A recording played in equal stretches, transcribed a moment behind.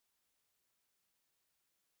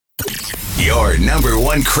Your number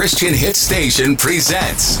one Christian hit station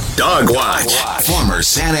presents Dog Watch. Former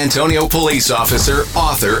San Antonio police officer,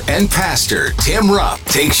 author, and pastor Tim Rupp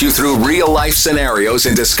takes you through real-life scenarios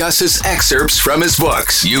and discusses excerpts from his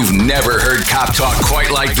books. You've never heard cop talk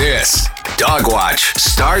quite like this. Dog Watch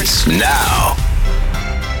starts now.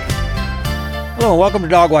 Hello, and welcome to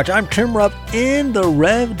Dog Watch. I'm Tim Rupp in the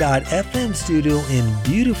Rev.FM studio in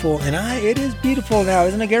beautiful, and it is beautiful now,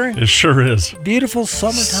 isn't it, Gary? It sure is. Beautiful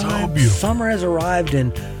summertime. So beautiful. Summer has arrived,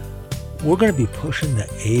 and we're going to be pushing the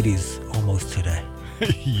 80s almost today.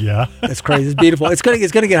 Yeah. It's crazy. It's beautiful. It's gonna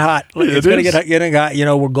get hot. It's gonna get hot. You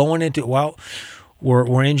know, we're going into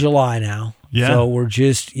we're in July now. Yeah. So we're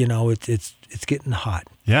just it's getting hot.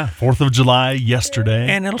 Yeah. 4th of July yesterday.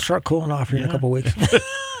 And it'll start cooling off here in a couple of weeks.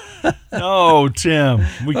 No, Tim,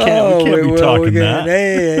 we can't be talking that.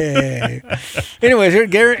 Hey. Anyways, here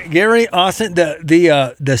Gary Austin,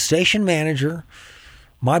 the station manager,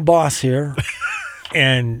 my boss here,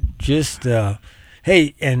 and just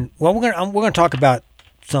hey, and well, we're gonna talk about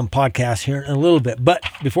some podcasts here in a little bit, but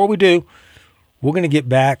before we do, we're gonna get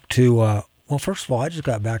back to well, first of all, I just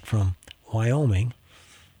got back from Wyoming,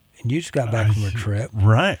 and you just got back from a trip,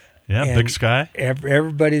 right? Yeah, and Big Sky.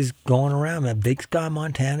 Everybody's going around, man. Big Sky,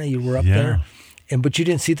 Montana. You were up there, but you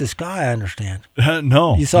didn't see the sky. I understand.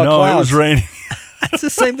 No, you saw clouds. It was raining. It's the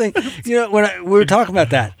same thing. You know, we were talking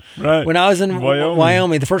about that. Right. When I was in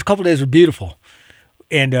Wyoming, the first couple of days were beautiful,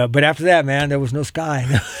 and but after that, man, there was no sky.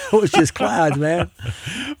 It was just clouds, man.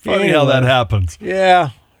 Funny how that happens.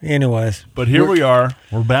 Yeah. Anyways, but here we are.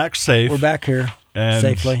 We're back safe. We're back here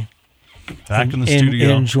safely. Back in the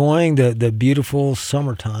studio. Enjoying the beautiful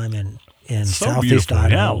summertime in so Southeast beautiful.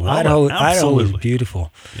 Idaho. Yeah, Idaho is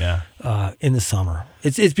beautiful. Yeah. In the summer.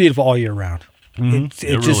 It's beautiful all year round. Mm-hmm.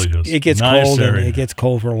 It really is. It gets nice cold area. and it gets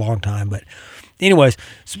cold for a long time. But anyways,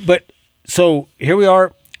 so here we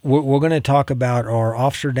are. We're going to talk about our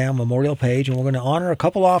Officer Down Memorial Page, and we're going to honor a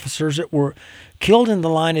couple officers that were killed in the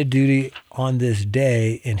line of duty on this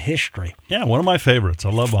day in history. Yeah, one of my favorites.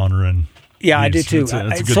 I love honoring. Yeah, I do too.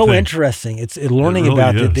 It's so interesting. It's learning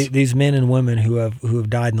about these men and women who have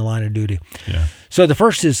died in the line of duty. Yeah. So the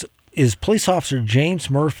first is Police Officer James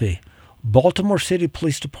Murphy, Baltimore City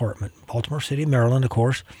Police Department, Baltimore City, Maryland, of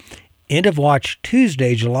course. End of watch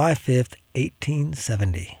Tuesday, July 5th,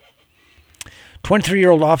 1870.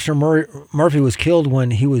 23-year-old Officer Murphy was killed when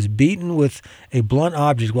he was beaten with a blunt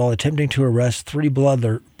object while attempting to arrest three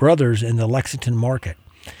brothers in the Lexington market.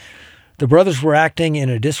 The brothers were acting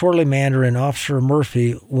in a disorderly manner, and Officer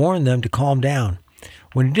Murphy warned them to calm down.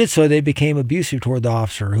 When he did so, they became abusive toward the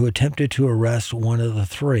officer, who attempted to arrest one of the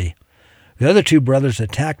three. The other two brothers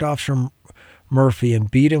attacked Officer Murphy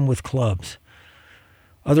and beat him with clubs.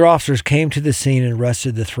 Other officers came to the scene and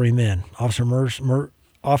arrested the three men. Officer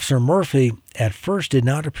Murphy at first did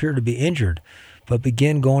not appear to be injured, but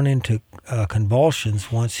began going into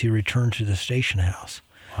convulsions once he returned to the station house.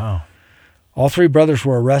 Wow. All three brothers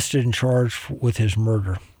were arrested and charged with his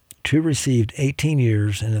murder. Two received 18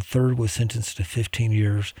 years, and the third was sentenced to 15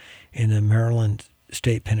 years in the Maryland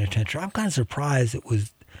State Penitentiary. I'm kind of surprised it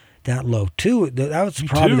was that low. That was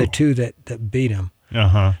probably the two that beat him.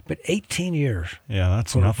 Uh-huh. But 18 years. Yeah,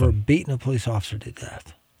 that's nothing. For beating a police officer to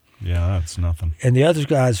death. Yeah, that's nothing. And the other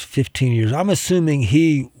guy's 15 years. I'm assuming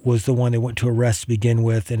he was the one they went to arrest to begin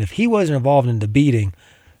with, and if he wasn't involved in the beating,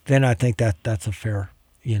 then I think that's a fair,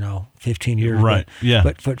 15 years. Right, yeah.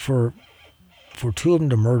 But for two of them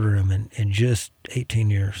to murder him in just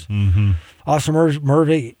 18 years. Mm-hmm. Officer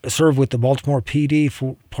Murphy served with the Baltimore PD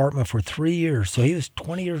Department for 3 years, so he was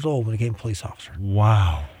 20 years old when he became a police officer.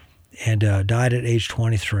 Wow. And died at age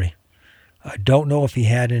 23. I don't know if he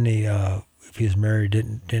had any... if he was married,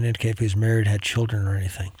 didn't indicate if he was married, had children or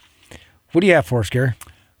anything. What do you have for us, Gary?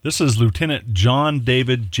 This is Lieutenant John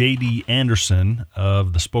David J.D. Anderson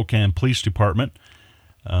of the Spokane Police Department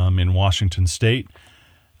in Washington State.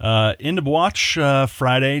 End of watch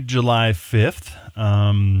Friday, July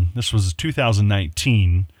 5th. This was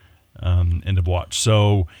 2019 end of watch.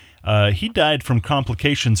 So he died from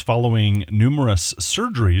complications following numerous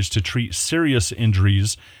surgeries to treat serious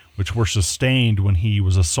injuries which were sustained when he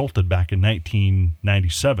was assaulted back in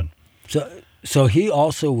 1997. So he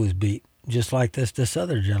also was beat, just like this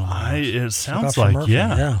other gentleman. It sounds like, Murphy.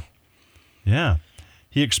 Yeah.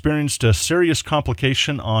 He experienced a serious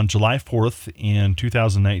complication on July 4th in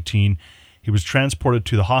 2019. He was transported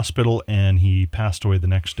to the hospital, and he passed away the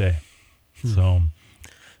next day.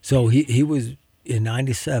 So he was in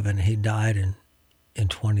 97. He died in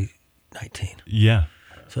 2019. Yeah.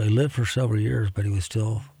 So he lived for several years, but he was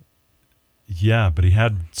still... Yeah, but he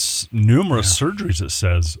had numerous surgeries, it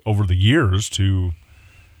says, over the years to,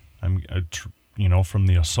 from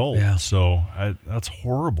the assault. Yeah. So that's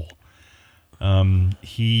horrible.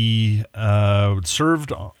 He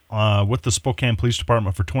served with the Spokane Police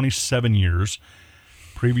Department for 27 years.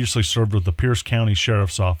 Previously served with the Pierce County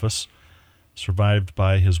Sheriff's Office. Survived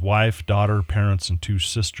by his wife, daughter, parents, and 2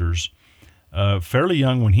 sisters. Fairly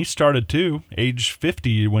young when he started too, age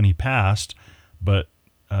 50 when he passed, but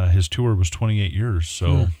his tour was 28 years.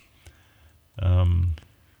 So,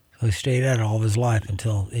 So he stayed at it all of his life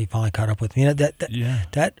until he finally caught up with me.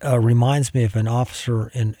 That reminds me of an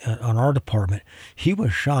officer on our department. He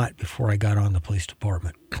was shot before I got on the police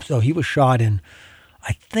department. So he was shot in,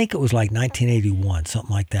 I think it was like 1981,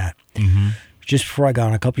 something like that. Mm-hmm. Just before I got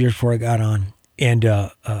on, a couple years before I got on. And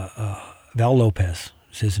Val Lopez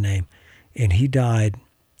is his name. And he died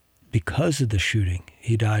because of the shooting.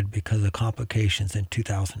 He died because of complications in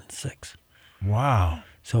 2006. Wow.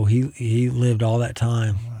 So he lived all that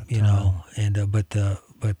time, and but the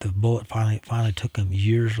bullet finally took him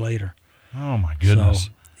years later. Oh my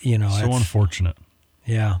goodness. So, so unfortunate.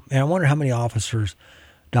 Yeah, and I wonder how many officers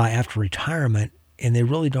die after retirement, and they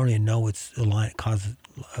really don't even know it's a line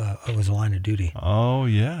it was a line of duty. Oh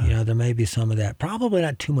yeah. There may be some of that. Probably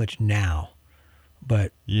not too much now,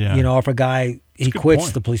 but yeah. If a guy he quits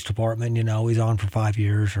point. the police department, he's on for 5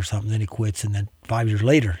 years or something, then he quits, and then 5 years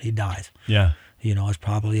later he dies. Yeah. It's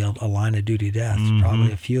probably a line of duty death. Mm-hmm.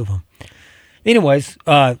 Probably a few of them. Anyways,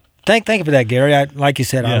 thank you for that, Gary. Like you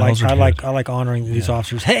said, Yeah, I like honoring these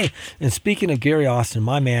officers. Hey, and speaking of Gary Austin,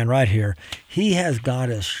 my man right here, he has got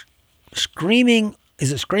us screaming.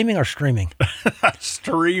 Is it screaming or streaming?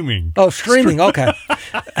 Streaming. Oh, streaming. Okay.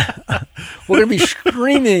 We're gonna be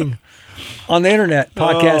streaming on the internet,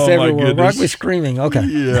 podcasts everywhere. We're going to be screaming. Okay.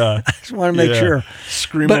 Yeah. I just want to make sure.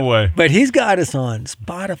 Scream away. But he's got us on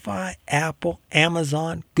Spotify, Apple,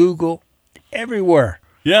 Amazon, Google, everywhere.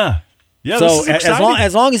 Yeah. Yeah. So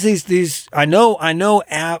as long as these I know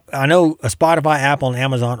Spotify, Apple, and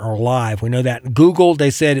Amazon are live. We know that. Google,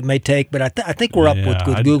 they said it may take, but I think we're up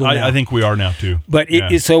with Google now. I think we are now too. But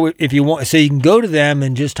so if you want, so you can go to them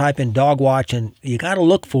and just type in Dog Watch, and you got to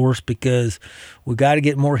look for us because we got to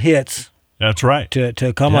get more hits. That's right.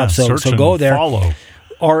 To come up. So go there. Follow.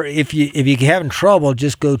 Or if you're having trouble,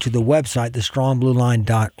 just go to the website,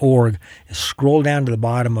 thestrongblueline.org, and scroll down to the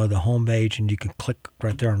bottom of the homepage, and you can click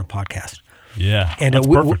right there on the podcast. Yeah, and that's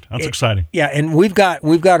perfect. That's exciting. Yeah, and we've got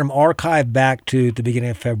them archived back to the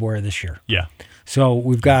beginning of February of this year. Yeah. So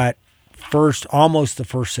we've got almost the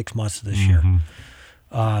first 6 months of this year.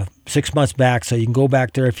 6 months back, so you can go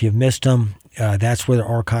back there if you've missed them. That's where they're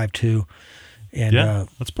archived to. And,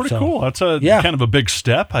 that's pretty cool. That's kind of a big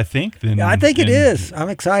step, I think. I think it is. I'm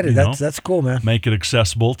excited. That's cool, man. Make it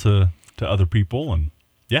accessible to other people, and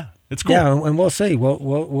it's cool. Yeah, and we'll see.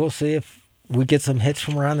 We'll see if we get some hits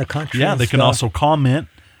from around the country. Yeah, they can also comment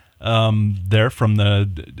there from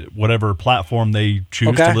the whatever platform they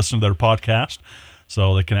choose to listen to their podcast.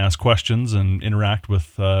 So they can ask questions and interact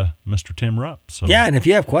with Mr. Tim Rupp. So and if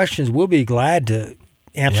you have questions, we'll be glad to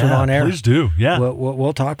answer it on air. Please do. Yeah.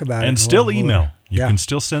 We'll talk about it. And still email. You can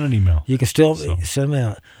still send an email. You can still send me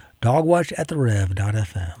a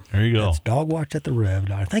dogwatch@therev.fm. There you go. That's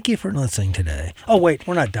dogwatch@therev.fm. Thank you for listening today. Oh, wait,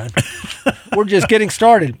 we're not done. We're just getting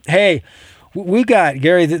started. Hey, we got,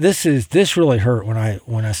 Gary, this really hurt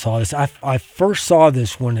when I saw this. I first saw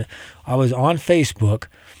this when I was on Facebook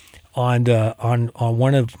on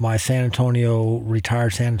one of my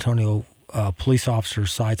retired San Antonio police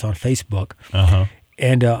officers' sites on Facebook. Uh-huh.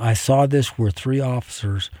 And I saw this where 3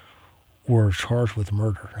 officers were charged with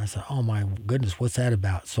murder. I said, oh, my goodness, what's that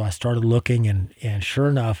about? So I started looking, and sure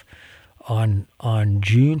enough, on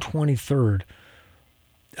June 23rd,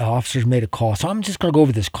 the officers made a call. So I'm just going to go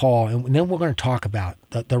over this call, and then we're going to talk about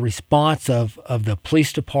the response of the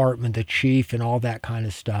police department, the chief, and all that kind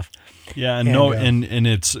of stuff. Yeah, and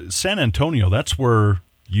it's San Antonio. That's where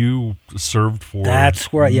you served for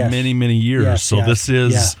many, many years. Yes, so this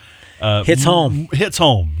is... Yeah. Hits home. Hits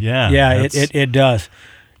home, yeah. Yeah, it does.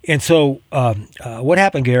 And so what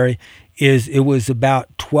happened, Gary, is it was about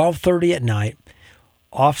 12:30 at night.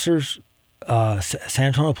 Officers, San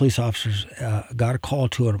Antonio police officers, got a call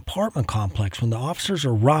to an apartment complex. When the officers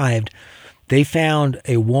arrived, they found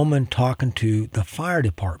a woman talking to the fire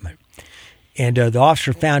department. And the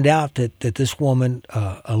officer found out that this woman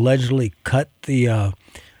allegedly cut the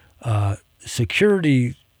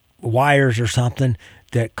security wires or something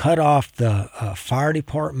that cut off the fire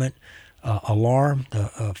department alarm,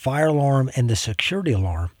 the fire alarm, and the security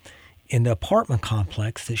alarm in the apartment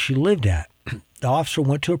complex that she lived at. The officer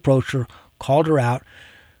went to approach her, called her out.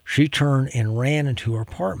 She turned and ran into her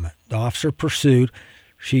apartment. The officer pursued.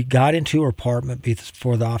 She got into her apartment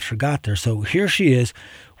before the officer got there. So here she is.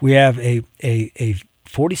 We have a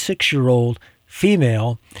 46-year-old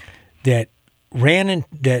female that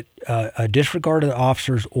disregarded the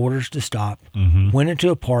officer's orders to stop, went into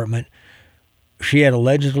an apartment. She had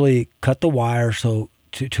allegedly cut the wire to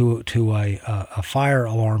a fire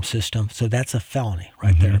alarm system. So that's a felony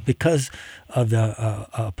right there because of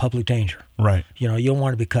the public danger. Right. You don't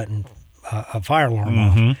want to be cutting a fire alarm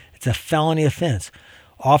off. It's a felony offense.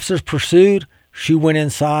 Officers pursued. She went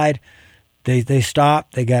inside. They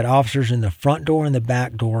stopped. They got officers in the front door and the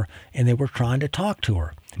back door, and they were trying to talk to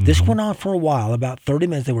her. This went on for a while, about 30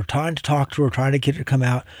 minutes. They were trying to talk to her, trying to get her to come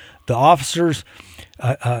out. The officers,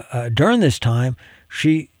 during this time,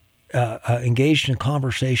 she engaged in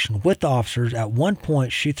conversation with the officers. At one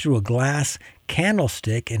point, she threw a glass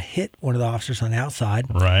candlestick and hit one of the officers on the outside.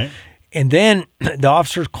 Right. And then the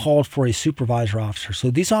officers called for a supervisor officer.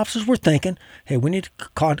 So these officers were thinking, hey, we need to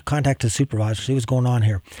contact the supervisor, see what's going on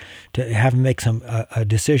here, to have him make some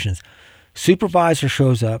decisions. Supervisor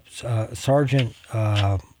shows up, Sergeant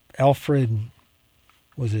Alfred,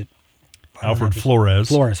 was it? Alfred Flores.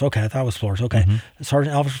 Flores, okay, I thought it was Flores, okay.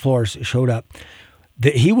 Sergeant Alfred Flores showed up.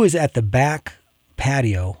 He was at the back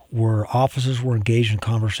patio where officers were engaged in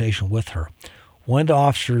conversation with her. One of the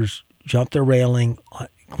officers jumped the railing,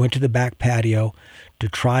 went to the back patio to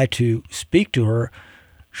try to speak to her.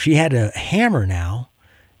 She had a hammer now,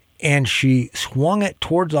 and she swung it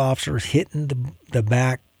towards the officers, hitting the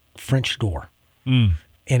back French door, and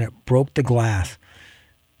it broke the glass.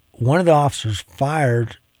 One of the officers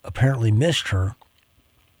fired, apparently missed her,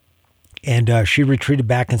 and she retreated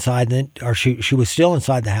back inside. Then, or she was still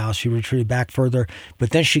inside the house. She retreated back further,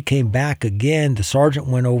 but then she came back again. The sergeant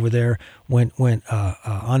went over there, went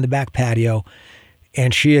on the back patio,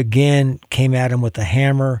 and she again came at him with a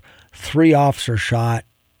hammer. 3 officers shot.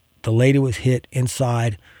 The lady was hit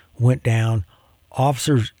inside, went down.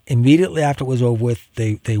 Officers, immediately after it was over with,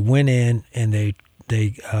 they went in and they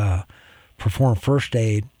performed first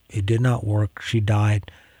aid. It did not work. She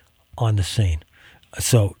died on the scene.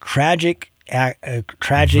 So tragic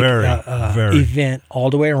very. event all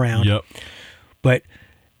the way around. Yep. But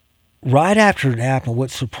right after it happened,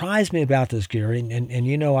 what surprised me about this, Gary,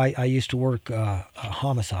 and I used to work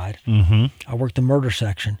homicide. I worked the murder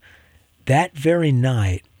section. That very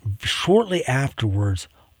night, shortly afterwards,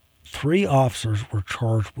 3 officers were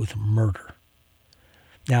charged with murder.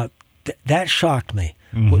 Now, that shocked me.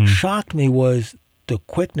 What shocked me was the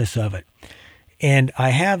quickness of it. And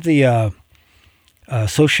I have the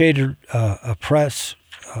Associated Press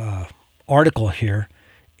article here,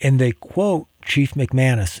 and they quote Chief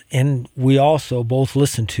McManus, and we also both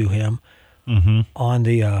listened to him on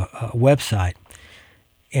the website.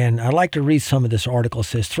 And I'd like to read some of this article. It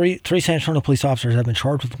says, three San Antonio police officers have been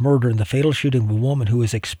charged with murder in the fatal shooting of a woman who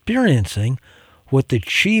was experiencing what the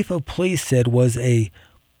chief of police said was a,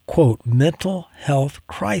 quote, mental health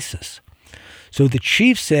crisis. So the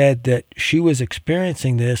chief said that she was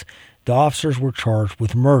experiencing this. The officers were charged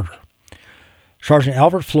with murder. Sergeant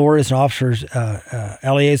Albert Flores and officers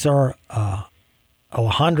Eleazar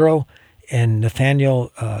Alejandro and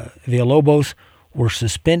Nathaniel Villalobos were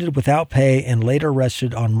suspended without pay and later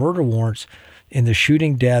arrested on murder warrants in the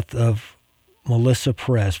shooting death of Melissa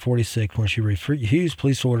Perez, 46, when she refused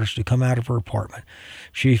police orders to come out of her apartment,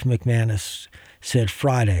 Chief McManus said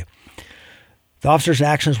Friday. The officers'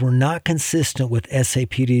 actions were not consistent with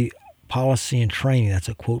SAPD policy and training. That's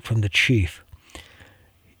a quote from the chief.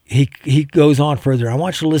 He goes on further. I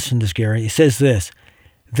want you to listen to this, Gary. He says this.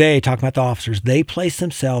 They, talking about the officers, they placed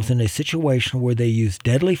themselves in a situation where they used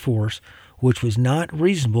deadly force, which was not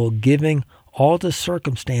reasonable given all the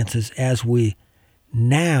circumstances as we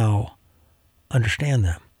now understand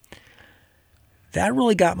them. That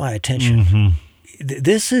really got my attention.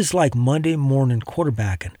 This is like Monday morning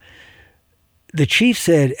quarterbacking. The chief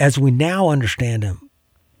said, as we now understand them,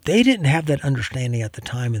 they didn't have that understanding at the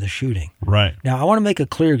time of the shooting. Right. Now, I want to make it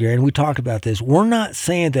clear, Gary, and we talked about this. We're not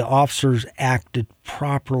saying the officers acted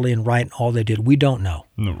properly and right in all they did. We don't know.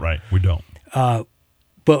 No, right. We don't.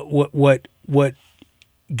 But what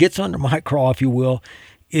gets under my craw, if you will,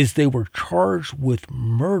 is they were charged with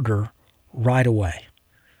murder right away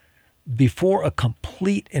before a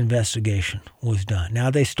complete investigation was done. Now,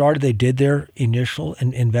 they did their initial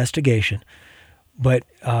investigation, but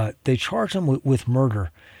they charged them with murder.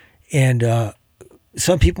 And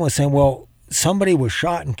some people are saying, well, somebody was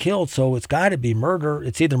shot and killed, so it's got to be murder.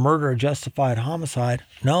 It's either murder or justified homicide.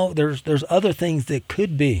 No, there's other things that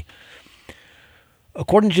could be.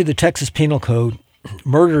 According to the Texas Penal Code,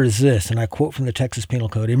 murder is this, and I quote from the Texas Penal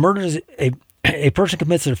Code, a murder is a person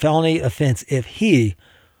commits a felony offense if he,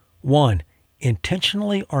 1,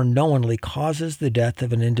 intentionally or knowingly causes the death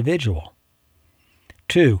of an individual.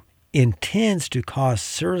 2, intends to cause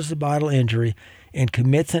serious vital injury and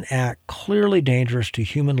commits an act clearly dangerous to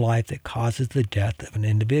human life that causes the death of an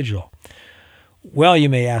individual. Well, you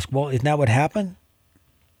may ask, well, isn't that what happened?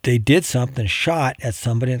 They did something, shot at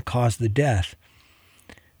somebody and caused the death.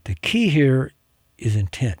 The key here is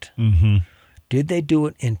intent. Mm-hmm. Did they do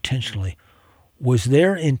it intentionally? Was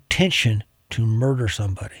their intention to murder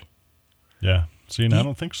somebody? Yeah. See, and I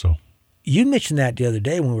don't think so. You mentioned that the other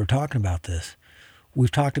day when we were talking about this. We've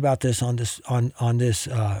talked about this on this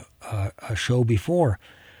show before.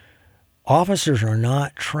 Officers are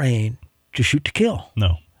not trained to shoot to kill.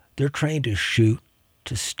 No. They're trained to shoot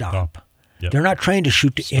to stop. Yep. They're not trained to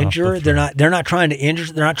shoot to Stop injure. the threat. They're not trying to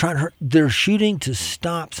injure. They're not trying to hurt. They're shooting to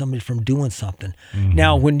stop somebody from doing something. Mm-hmm.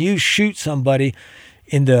 Now, when you shoot somebody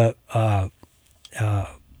in the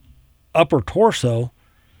upper torso,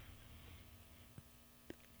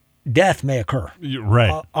 death may occur.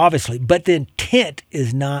 Right. Obviously, but the intent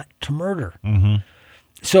is not to murder. Mm-hmm.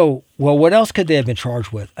 So, well, what else could they have been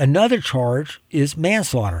charged with? Another charge is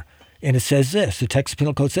manslaughter. And it says this, the Texas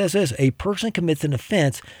Penal Code says this: a person commits an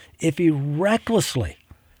offense if he recklessly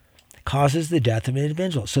causes the death of an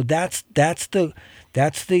individual. So that's the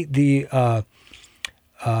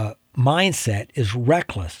mindset is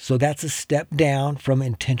reckless. So that's a step down from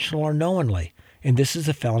intentional or knowingly. And this is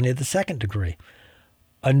a felony of the second degree.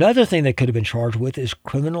 Another thing they could have been charged with is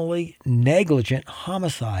criminally negligent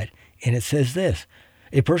homicide. And it says this: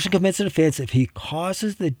 a person commits an offense if he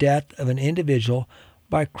causes the death of an individual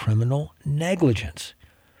by criminal negligence.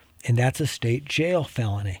 And that's a state jail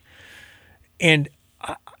felony. And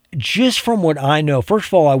just from what I know, first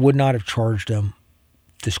of all, I would not have charged them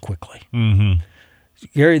this quickly. Mm-hmm.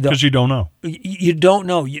 Gary, Because you don't know. You don't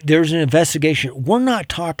know. There's an investigation. We're not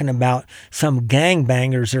talking about some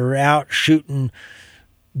gangbangers that are out shooting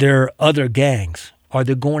their other gangs, or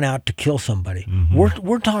they're going out to kill somebody. Mm-hmm.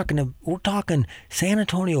 We're talking San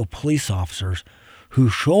Antonio police officers who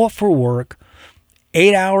show up for work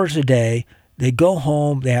 8 hours a day. They go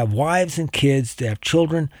home. They have wives and kids. They have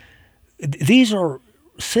children. These are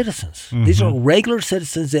citizens. Mm-hmm. These are regular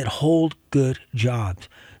citizens that hold good jobs.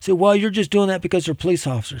 So, well, you're just doing that because they're police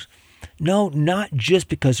officers. No, not just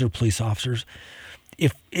because they're police officers.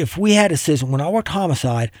 If we had a citizen, when I worked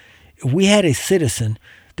homicide, if we had a citizen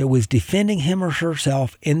that was defending him or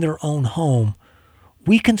herself in their own home,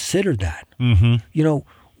 we considered that. Mm-hmm. You know,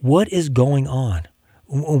 what is going on?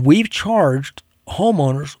 We've charged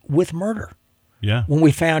homeowners with murder. Yeah. When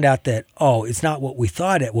we found out that, it's not what we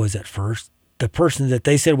thought it was at first. The person that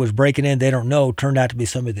they said was breaking in, they don't know, turned out to be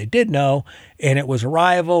somebody they did know, and it was a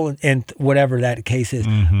rival and whatever that case is.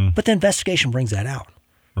 Mm-hmm. But the investigation brings that out.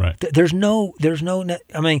 Right. There's no,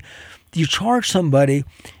 I mean, you charge somebody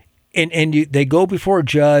and they go before a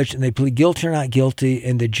judge and they plead guilty or not guilty,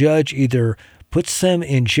 and the judge either puts them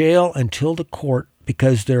in jail until the court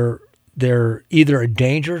because they're either a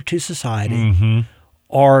danger to society mm-hmm.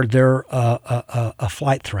 or they're a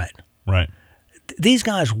flight threat. Right. These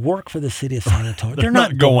guys work for the city of San Antonio. They're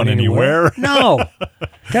not going anywhere. No.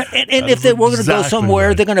 And if they were going to go somewhere,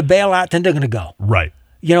 right. They're going to bail out, then they're going to go. Right.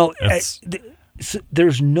 You know, there's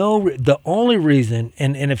the only reason,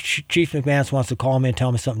 and if Chief McManus wants to call me and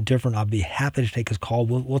tell me something different, I'll be happy to take his call.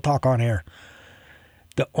 We'll talk on air.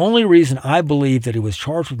 The only reason I believe that he was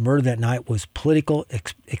charged with murder that night was political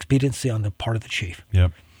expediency on the part of the chief.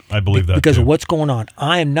 Yep. I believe that because too. of what's going on.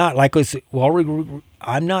 I am not, like I said,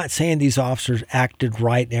 I'm not saying these officers acted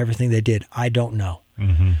right in everything they did. I don't know.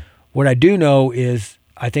 Mm-hmm. What I do know is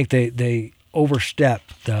I think they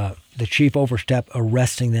overstepped, the chief overstepped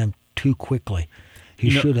arresting them too quickly. He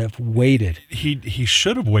should have waited. He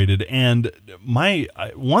should have waited. And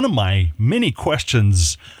one of my many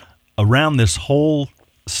questions around this whole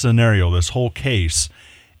scenario, this whole case,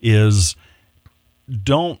 is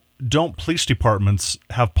don't police departments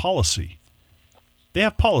have policy? They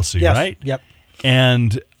have policy, yes. right? Yep.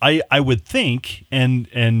 And I would think, and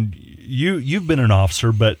you've been an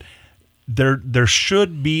officer, but there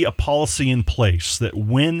should be a policy in place that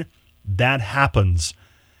when that happens,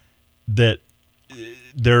 that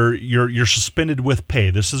you're suspended with pay.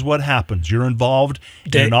 This is what happens. You're involved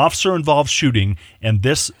in an officer-involved shooting, and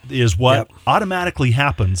this is what automatically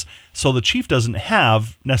happens. So the chief doesn't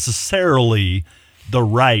have necessarily the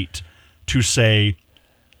right to say,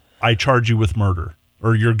 I charge you with murder,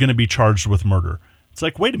 or you're going to be charged with murder. It's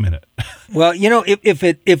like, wait a minute. Well, you know, if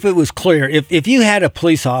it was clear, if you had a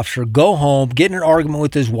police officer go home, get in an argument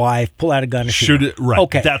with his wife, pull out a gun and shoot it, right.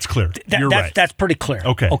 Okay. That's clear. You're right. That's pretty clear.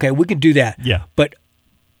 Okay, we can do that. Yeah. But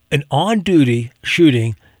an on-duty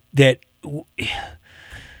shooting that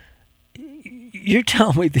You're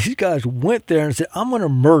telling me these guys went there and said, I'm going to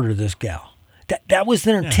murder this gal. That was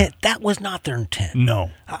their intent. That was not their intent.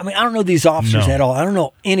 No. I mean, I don't know these officers at all. I don't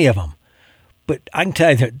know any of them. But I can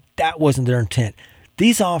tell you that wasn't their intent.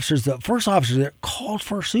 These officers, the first officer there, called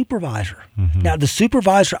for a supervisor. Now, the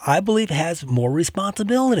supervisor, I believe, has more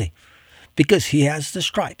responsibility because he has the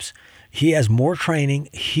stripes. He has more training.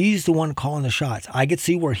 He's the one calling the shots. I could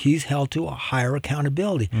see where he's held to a higher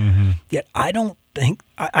accountability. Yet I don't think,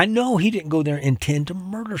 I know he didn't go there and intend to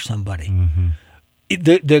murder somebody.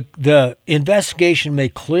 The investigation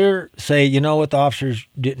may say, you know what, the officers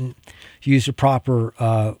didn't use the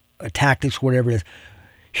proper tactics, whatever it is.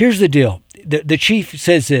 Here's the deal. The chief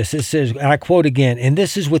says this. It says, and I quote again, and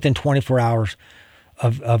this is within 24 hours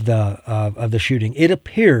of the shooting. It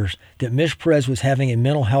appears that Ms. Perez was having a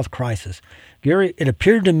mental health crisis. Gary, it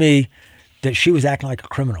appeared to me that she was acting like a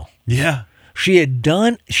criminal. Yeah. She had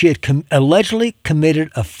allegedly committed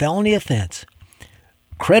a felony offense.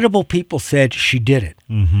 Credible people said she did it.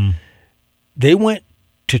 They went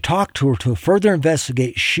to talk to her to further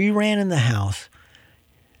investigate. She ran in the house,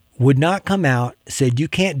 would not come out, said, you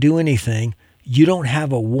can't do anything. You don't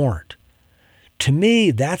have a warrant. To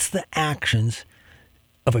me, that's the actions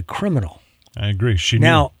of a criminal. I agree.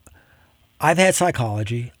 Now, I've had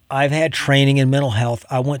psychology. I've had training in mental health.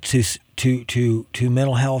 I went to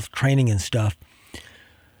mental health training and stuff.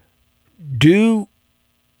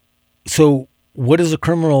 So what does a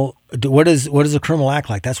criminal act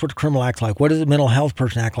like? That's what a criminal acts like. What does a mental health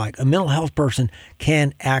person act like? A mental health person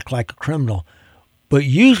can act like a criminal, but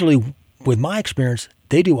usually, with my experience,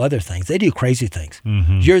 they do other things. They do crazy things.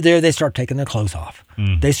 You're there, they start taking their clothes off.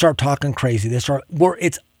 They start talking crazy. Where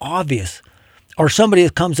it's obvious. Or somebody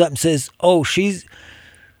comes up and says, oh, she's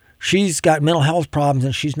got mental health problems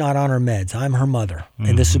and she's not on her meds. I'm her mother,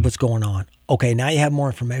 and this is what's going on. Okay, now you have more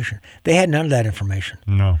information. They had none of that information.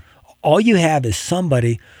 No. All you have is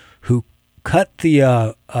somebody who cut the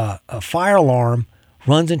a fire alarm,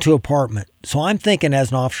 runs into an apartment. So I'm thinking as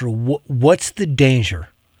an officer, what's the danger?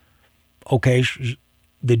 Okay,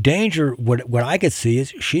 the danger, what I could see is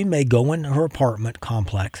she may go in her apartment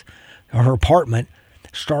complex, her apartment,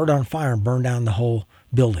 start on fire and burn down the whole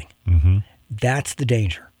building. That's the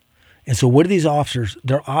danger. And so what are these officers?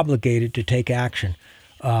 They're obligated to take action.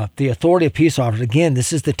 The authority of peace officers, again,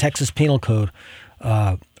 this is the Texas Penal Code,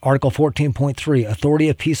 Article 14.3, authority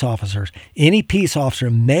of peace officers. Any peace officer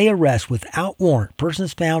may arrest without warrant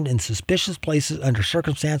persons found in suspicious places under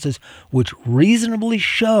circumstances which reasonably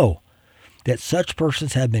show that such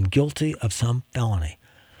persons have been guilty of some felony.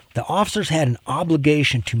 The officers had an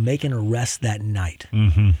obligation to make an arrest that night.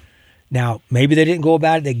 Now, maybe they didn't go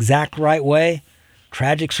about it the exact right way,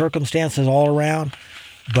 tragic circumstances all around,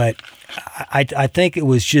 but I think it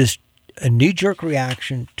was just a knee-jerk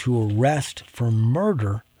reaction to arrest for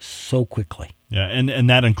murder so quickly. Yeah, and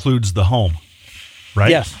that includes the home, right?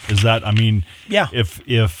 Yes. Is that, I mean, yeah.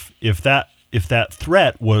 If that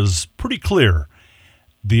threat was pretty clear,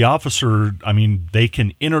 the officer, I mean, they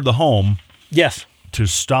can enter the home. Yes. To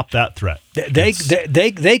stop that threat.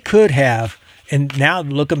 They could have, and now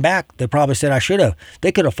looking back, they probably said I should have.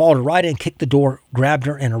 They could have followed right in, kicked the door, grabbed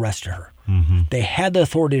her, and arrested her. They had the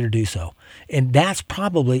authority to do so. And that's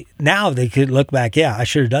probably, now they could look back, yeah, I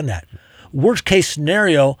should have done that. Worst case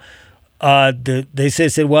scenario, they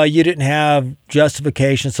said, well, you didn't have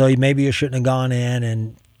justification, so maybe you shouldn't have gone in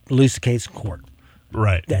and lose the case in court.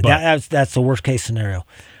 Right. That's the worst case scenario.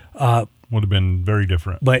 Would have been very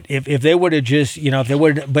different. but if they would have just,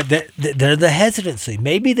 but they're the hesitancy.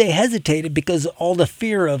 Maybe they hesitated because of all the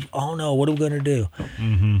fear of, oh no, what are we going to do?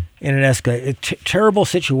 And it escalated. A terrible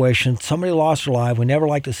situation. Somebody lost their life. We never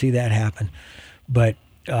like to see that happen. But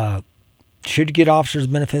should you get officers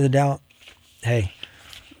the benefit of the doubt? Hey,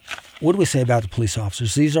 what do we say about the police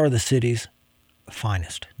officers? These are the city's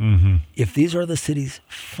finest. If these are the city's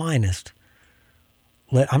finest,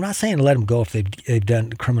 I'm not saying let them go if they've done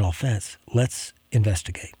a criminal offense. Let's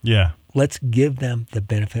investigate. Yeah. Let's give them the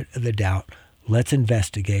benefit of the doubt. Let's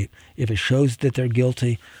investigate. If it shows that they're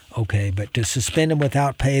guilty, okay. But to suspend them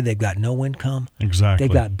without pay, they've got no income. Exactly.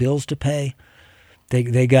 They've got bills to pay.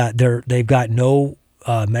 They've got no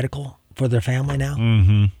medical for their family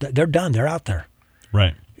now. They're done. They're out there.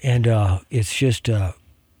 Right. And it's just a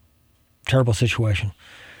terrible situation.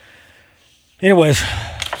 Anyways.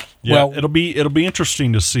 Yeah, well, it'll be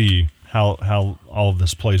interesting to see how all of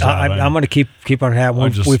this plays out. I'm going to keep on that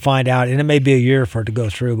when we find out, and it may be a year for it to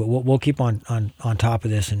go through, but we'll keep on top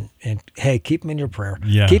of this, and hey, keep them in your prayer.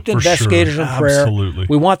 Yeah, keep the investigators in prayer. Absolutely.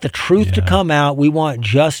 We want the truth to come out. We want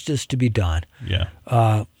justice to be done. Yeah.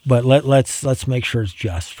 But let's make sure it's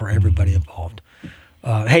just for everybody involved.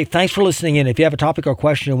 Hey, thanks for listening in. If you have a topic or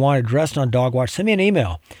question you want addressed on Dog Watch, send me an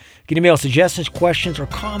email. You can email suggestions, questions, or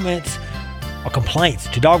comments or complaints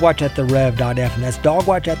to dogwatch@therev.fm. That's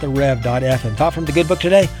dogwatch@therev.fm. Thought from the good book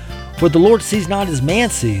today: for the Lord sees not as man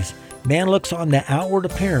sees. Man looks on the outward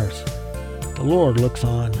appearance. The Lord looks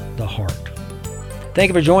on the heart. Thank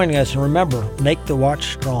you for joining us, and remember, make the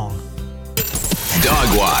watch strong.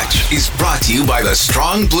 Dog Watch is brought to you by the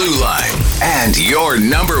Strong Blue Line and your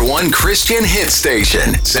 #1 Christian hit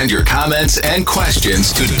station. Send your comments and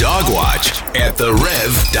questions to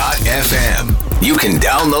dogwatch@therev.fm. You can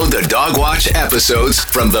download the Dog Watch episodes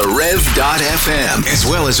from therev.fm, as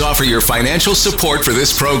well as offer your financial support for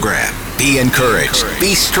this program. Be encouraged,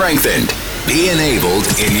 be strengthened, be enabled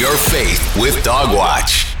in your faith with Dog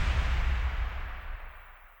Watch.